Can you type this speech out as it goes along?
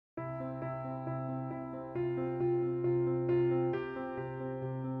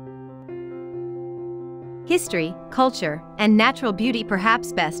History, culture, and natural beauty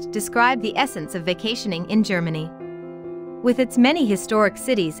perhaps best describe the essence of vacationing in Germany. With its many historic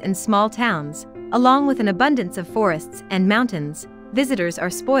cities and small towns, along with an abundance of forests and mountains, visitors are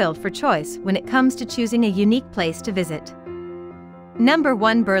spoiled for choice when it comes to choosing a unique place to visit. Number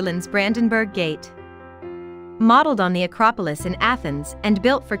 1. Berlin's Brandenburg Gate. Modeled on the Acropolis in Athens and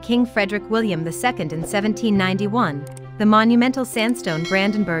built for King Frederick William II in 1791, the monumental sandstone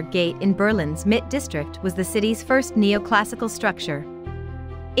Brandenburg Gate in Berlin's Mitte district was the city's first neoclassical structure.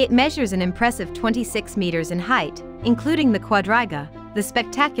 It measures an impressive 26 meters in height, including the quadriga, the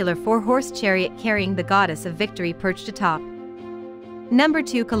spectacular four-horse chariot carrying the goddess of victory perched atop. Number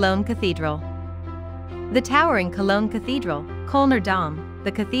 2. Cologne Cathedral. The towering Cologne Cathedral, Kölner Dom,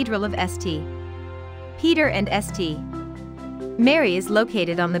 the Cathedral of St. Peter and St. Mary, is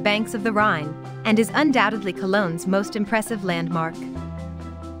located on the banks of the Rhine and is undoubtedly Cologne's most impressive landmark.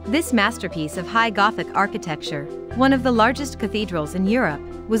 This masterpiece of high Gothic architecture, one of the largest cathedrals in Europe,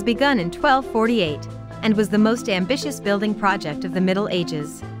 was begun in 1248 and was the most ambitious building project of the Middle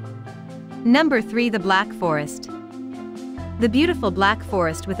Ages. Number 3. The Black Forest. The beautiful Black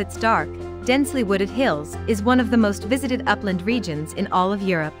Forest with its dark, densely wooded hills is one of the most visited upland regions in all of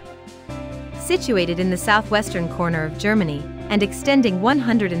Europe. Situated in the southwestern corner of Germany and extending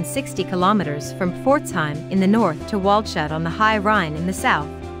 160 kilometers from Pforzheim in the north to Waldstadt on the High Rhine in the south,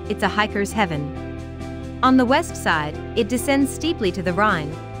 it's a hiker's heaven. On the west side, it descends steeply to the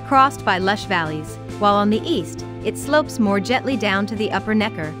Rhine, crossed by lush valleys, while on the east, it slopes more gently down to the upper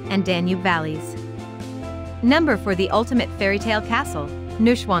Neckar and Danube valleys. Number 4. The ultimate fairytale castle,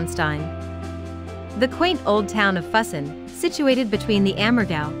 Neuschwanstein. The quaint old town of Füssen, situated between the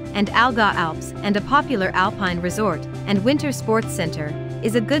Ammergau and Allgäu Alps and a popular alpine resort and winter sports center,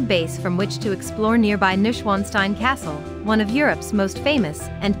 is a good base from which to explore nearby Neuschwanstein Castle, one of Europe's most famous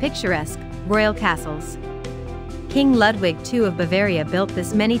and picturesque royal castles. King Ludwig II of Bavaria built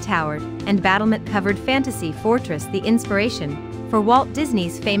this many-towered and battlement-covered fantasy fortress, the inspiration for Walt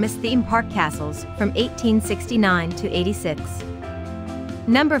Disney's famous theme park castles from 1869 to 86.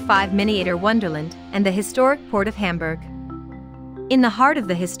 Number 5. Miniature Wonderland and the historic port of Hamburg. In the heart of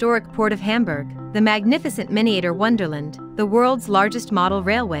the historic port of Hamburg, the magnificent Miniature Wonderland, the world's largest model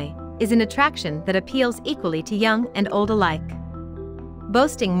railway, is an attraction that appeals equally to young and old alike.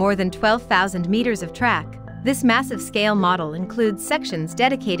 Boasting more than 12,000 meters of track, this massive scale model includes sections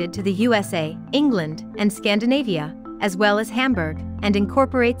dedicated to the USA, England, and Scandinavia, as well as Hamburg, and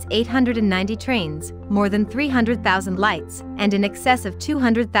incorporates 890 trains, more than 300,000 lights, and in excess of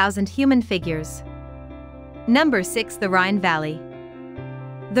 200,000 human figures. Number 6. The Rhine Valley.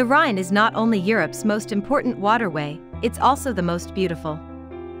 The Rhine is not only Europe's most important waterway, it's also the most beautiful.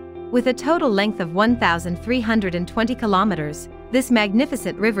 With a total length of 1,320 kilometers, this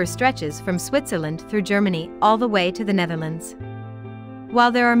magnificent river stretches from Switzerland through Germany all the way to the Netherlands.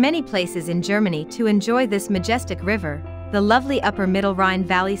 While there are many places in Germany to enjoy this majestic river, the lovely Upper Middle Rhine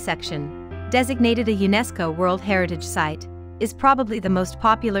Valley section, designated a UNESCO World Heritage Site, is probably the most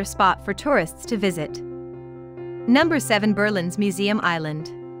popular spot for tourists to visit. Number 7. Berlin's Museum Island.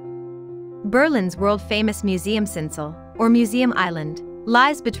 Berlin's world-famous Museumsinsel, or Museum Island,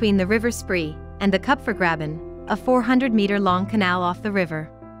 lies between the River Spree and the Kupfergraben, a 400-meter-long canal off the river.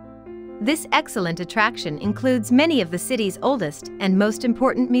 This excellent attraction includes many of the city's oldest and most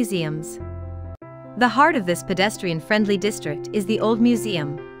important museums. The heart of this pedestrian-friendly district is the Old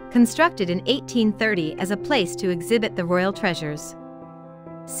Museum, constructed in 1830 as a place to exhibit the royal treasures.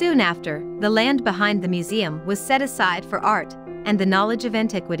 Soon after, the land behind the museum was set aside for art and the knowledge of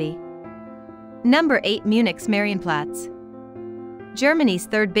antiquity. Number 8. Munich's Marienplatz. Germany's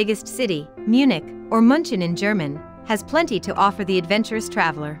third biggest city, Munich, or München in German, has plenty to offer the adventurous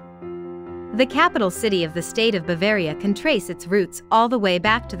traveler. The capital city of the state of Bavaria can trace its roots all the way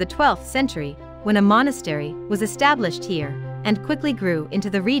back to the 12th century, when a monastery was established here and quickly grew into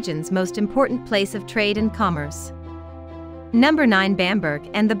the region's most important place of trade and commerce. Number 9. Bamberg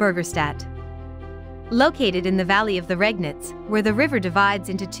and the Burgerstadt. Located in the valley of the Regnitz, where the river divides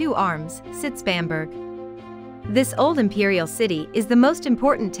into two arms, sits Bamberg. This old imperial city is the most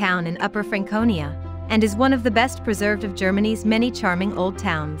important town in Upper Franconia and is one of the best preserved of Germany's many charming old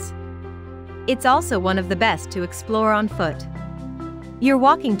towns. It's also one of the best to explore on foot. Your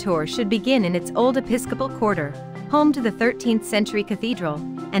walking tour should begin in its old episcopal quarter, home to the 13th century cathedral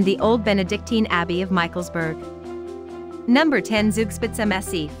and the old Benedictine Abbey of Michaelsburg. Number 10. Zugspitze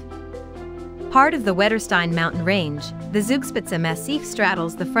Massif. Part of the Wetterstein mountain range, the Zugspitze Massif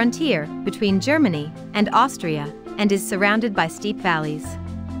straddles the frontier between Germany and Austria and is surrounded by steep valleys.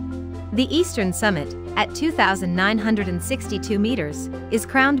 The eastern summit, at 2,962 meters, is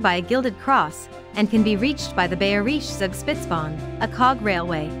crowned by a gilded cross and can be reached by the Bayerische Zugspitzbahn, a cog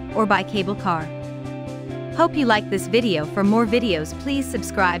railway, or by cable car. Hope you like this video. For more videos, please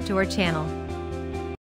subscribe to our channel.